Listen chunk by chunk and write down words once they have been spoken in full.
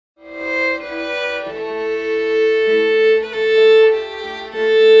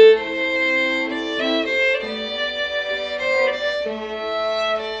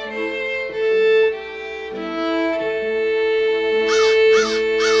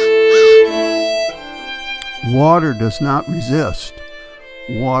Water does not resist.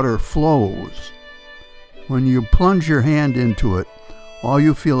 Water flows. When you plunge your hand into it, all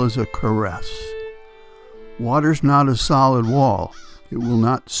you feel is a caress. Water's not a solid wall. It will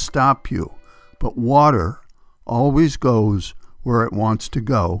not stop you. But water always goes where it wants to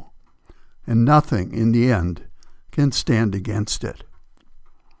go, and nothing, in the end, can stand against it.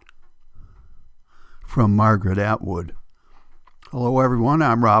 From Margaret Atwood. Hello, everyone.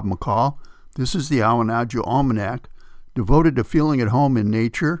 I'm Rob McCall. This is the Awanadjo Almanac, devoted to feeling at home in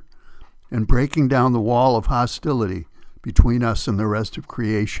nature and breaking down the wall of hostility between us and the rest of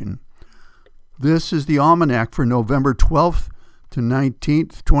creation. This is the Almanac for November 12th to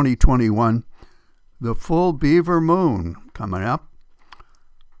 19th, 2021, the full beaver moon coming up.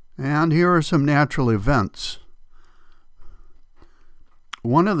 And here are some natural events.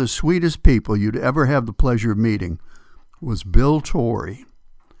 One of the sweetest people you'd ever have the pleasure of meeting was Bill Torrey,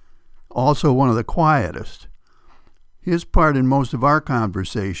 also one of the quietest. His part in most of our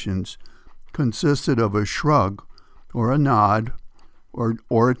conversations consisted of a shrug or a nod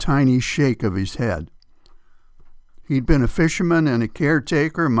or a tiny shake of his head. He'd been a fisherman and a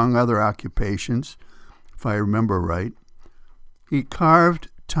caretaker, among other occupations, if I remember right. He carved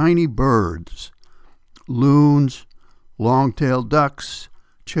tiny birds, loons, long-tailed ducks,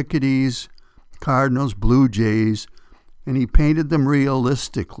 chickadees, cardinals, blue jays, and he painted them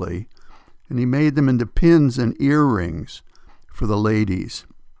realistically, and he made them into pins and earrings for the ladies.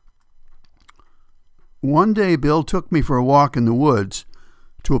 One day, Bill took me for a walk in the woods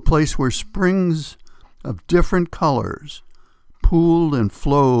to a place where springs of different colors pooled and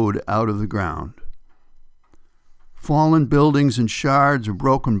flowed out of the ground. Fallen buildings and shards of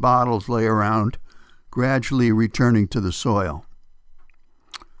broken bottles lay around, gradually returning to the soil.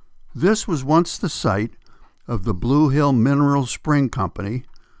 This was once the site of the Blue Hill Mineral Spring Company,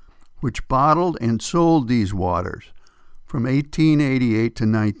 which bottled and sold these waters from 1888 to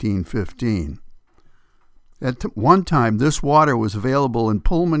 1915. At one time, this water was available in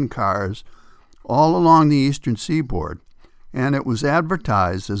Pullman cars all along the eastern seaboard, and it was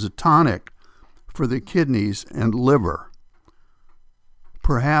advertised as a tonic for the kidneys and liver,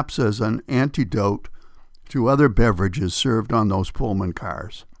 perhaps as an antidote to other beverages served on those Pullman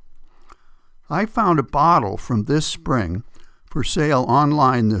cars. I found a bottle from this spring for sale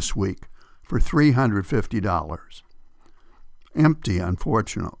online this week for $350. Empty,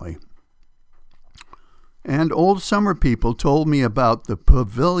 unfortunately. And old summer people told me about the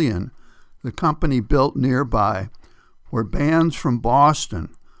pavilion the company built nearby, where bands from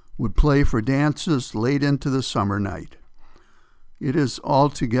Boston would play for dances late into the summer night. It is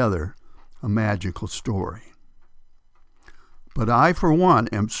altogether a magical story. But I, for one,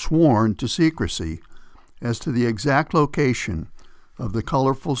 am sworn to secrecy as to the exact location of the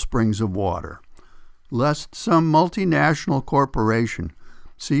colorful springs of water, lest some multinational corporation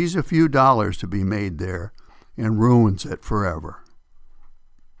sees a few dollars to be made there and ruins it forever.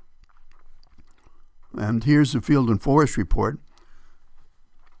 And here's the Field and Forest Report.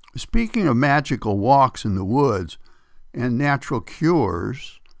 Speaking of magical walks in the woods and natural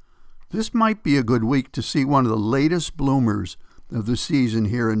cures, this might be a good week to see one of the latest bloomers of the season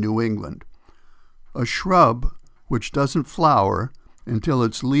here in New England, a shrub which doesn't flower until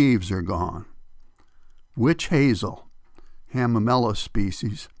its leaves are gone. Witch hazel, Hamamella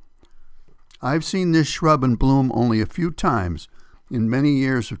species. I've seen this shrub in bloom only a few times in many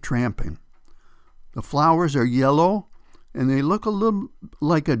years of tramping. The flowers are yellow, and they look a little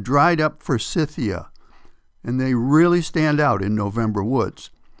like a dried-up forsythia, and they really stand out in November woods.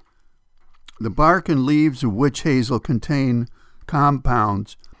 The bark and leaves of witch hazel contain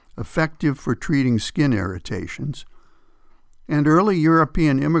compounds effective for treating skin irritations, and early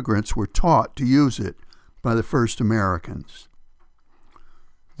European immigrants were taught to use it by the first Americans.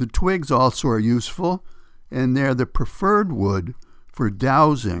 The twigs also are useful, and they're the preferred wood for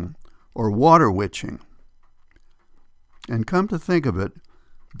dowsing or water witching. And come to think of it,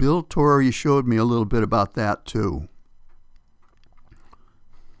 Bill Torrey showed me a little bit about that too.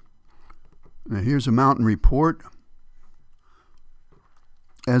 Now here's a mountain report.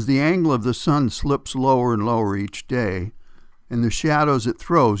 As the angle of the sun slips lower and lower each day, and the shadows it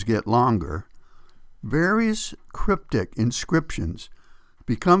throws get longer, various cryptic inscriptions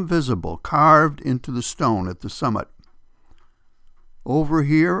become visible, carved into the stone at the summit. Over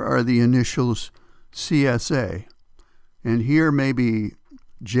here are the initials CSA, and here maybe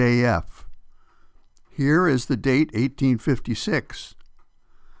JF. Here is the date 1856.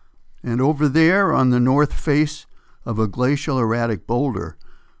 And over there on the north face of a glacial erratic boulder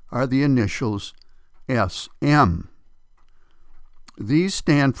are the initials SM. These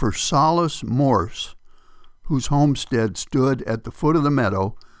stand for Solis Morse, whose homestead stood at the foot of the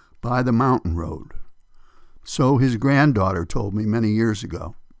meadow by the mountain road. So his granddaughter told me many years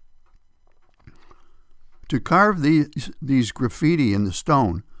ago. To carve these graffiti in the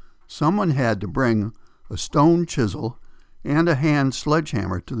stone, someone had to bring a stone chisel and a hand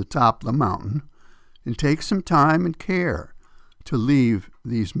sledgehammer to the top of the mountain and take some time and care to leave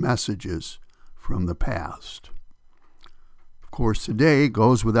these messages from the past. Of course, today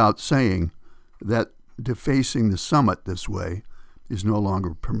goes without saying that defacing the summit this way is no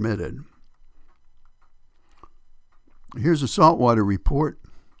longer permitted. Here's a saltwater report.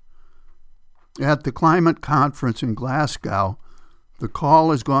 At the climate conference in Glasgow, the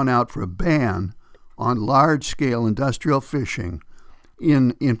call has gone out for a ban on large-scale industrial fishing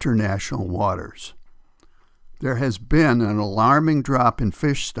in international waters. There has been an alarming drop in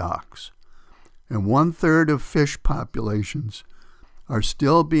fish stocks, and 1/3 of fish populations are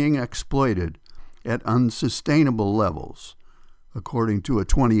still being exploited at unsustainable levels, according to a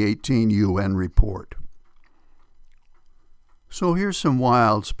 2018 UN report. So here's some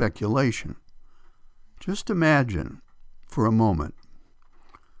wild speculation. Just imagine, for a moment,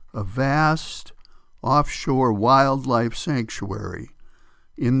 a vast offshore wildlife sanctuary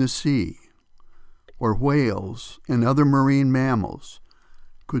in the sea, where whales and other marine mammals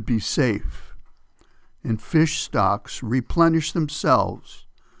could be safe, and fish stocks replenish themselves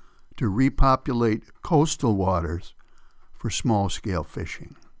to repopulate coastal waters for small-scale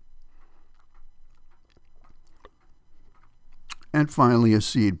fishing. And finally, a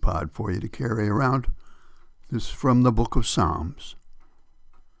seed pod for you to carry around. This is from the book of Psalms.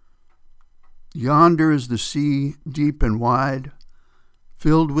 Yonder is the sea, deep and wide,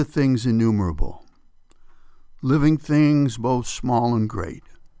 filled with things innumerable, living things both small and great.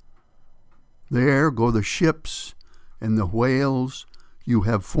 There go the ships and the whales you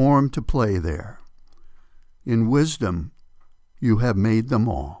have formed to play there. In wisdom you have made them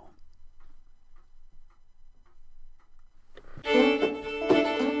all.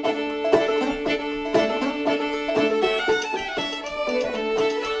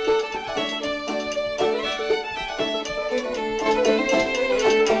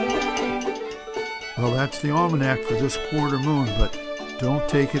 Well, that's the almanac for this quarter moon, but don't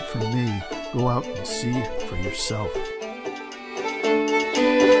take it from me. Go out and see for yourself.